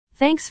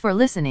Thanks for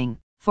listening.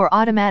 For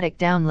automatic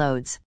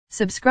downloads,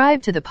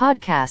 subscribe to the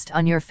podcast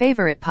on your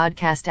favorite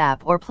podcast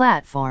app or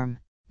platform.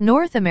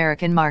 North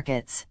American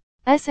markets.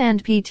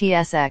 S&P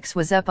TSX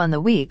was up on the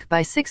week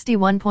by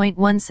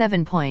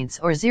 61.17 points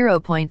or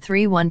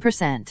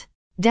 0.31%.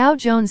 Dow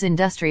Jones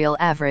Industrial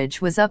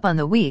Average was up on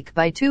the week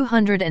by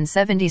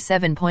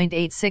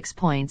 277.86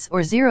 points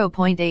or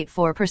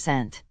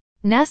 0.84%.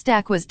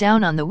 Nasdaq was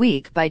down on the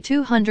week by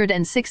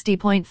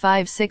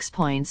 260.56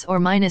 points or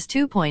minus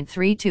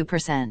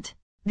 2.32%.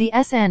 The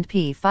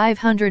S&P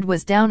 500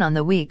 was down on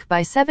the week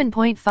by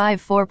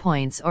 7.54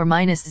 points or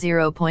minus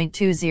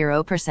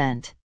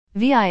 0.20%.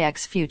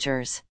 VIX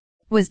Futures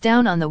was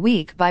down on the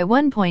week by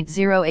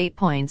 1.08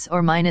 points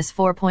or minus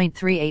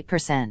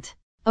 4.38%.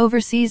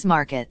 Overseas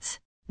markets.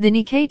 The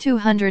Nikkei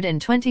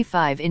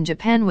 225 in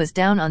Japan was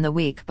down on the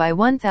week by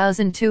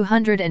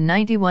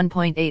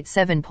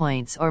 1,291.87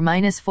 points or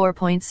minus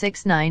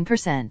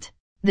 4.69%.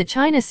 The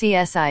China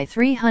CSI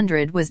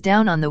 300 was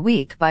down on the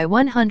week by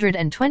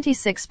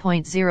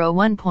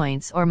 126.01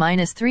 points or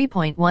minus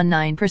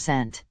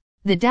 3.19%.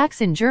 The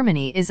DAX in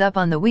Germany is up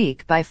on the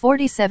week by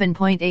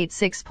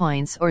 47.86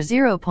 points or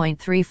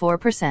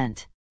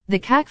 0.34%. The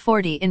CAC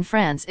 40 in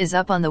France is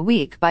up on the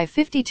week by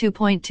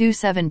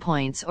 52.27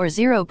 points or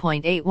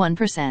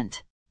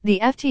 0.81%. The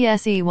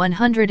FTSE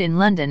 100 in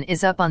London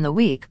is up on the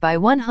week by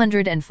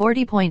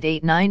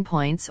 140.89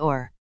 points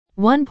or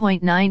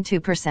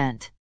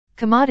 1.92%.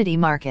 Commodity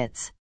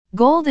markets.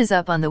 Gold is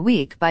up on the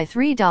week by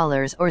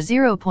 $3 or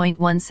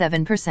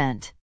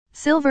 0.17%.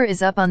 Silver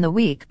is up on the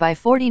week by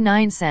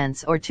 49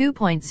 cents or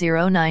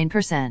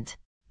 2.09%.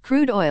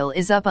 Crude oil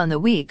is up on the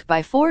week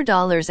by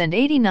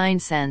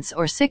 $4.89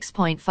 or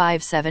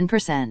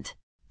 6.57%.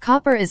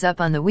 Copper is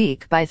up on the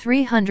week by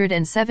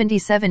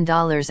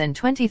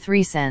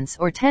 $377.23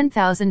 or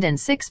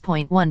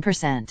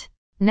 10,006.1%.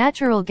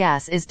 Natural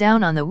gas is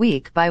down on the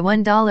week by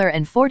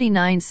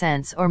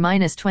 $1.49 or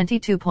minus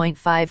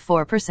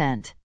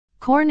 22.54%.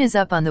 Corn is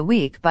up on the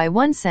week by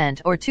 1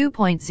 cent or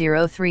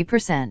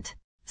 2.03%.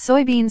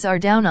 Soybeans are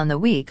down on the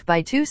week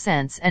by 2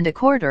 cents and a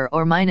quarter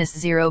or minus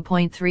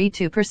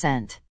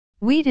 0.32%.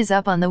 Wheat is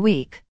up on the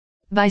week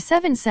by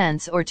 7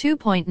 cents or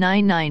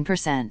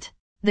 2.99%.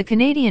 The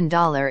Canadian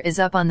dollar is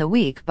up on the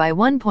week by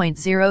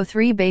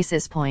 1.03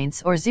 basis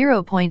points or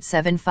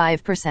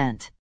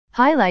 0.75%.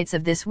 Highlights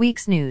of this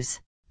week's news.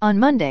 On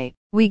Monday,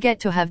 we get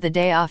to have the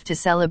day off to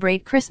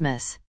celebrate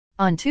Christmas.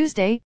 On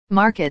Tuesday,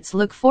 markets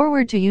look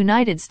forward to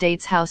United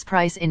States House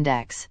Price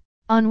Index.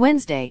 On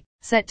Wednesday,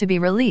 set to be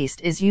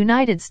released is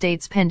United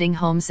States Pending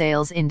Home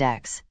Sales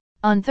Index.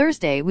 On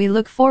Thursday we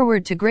look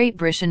forward to Great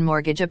Britain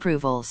mortgage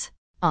approvals.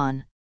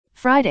 On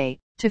Friday,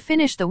 to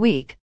finish the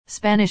week,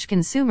 Spanish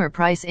Consumer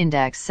Price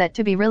Index set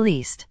to be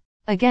released.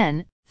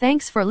 Again,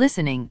 thanks for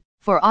listening.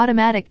 For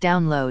automatic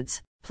downloads,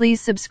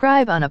 please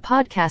subscribe on a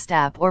podcast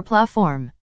app or platform.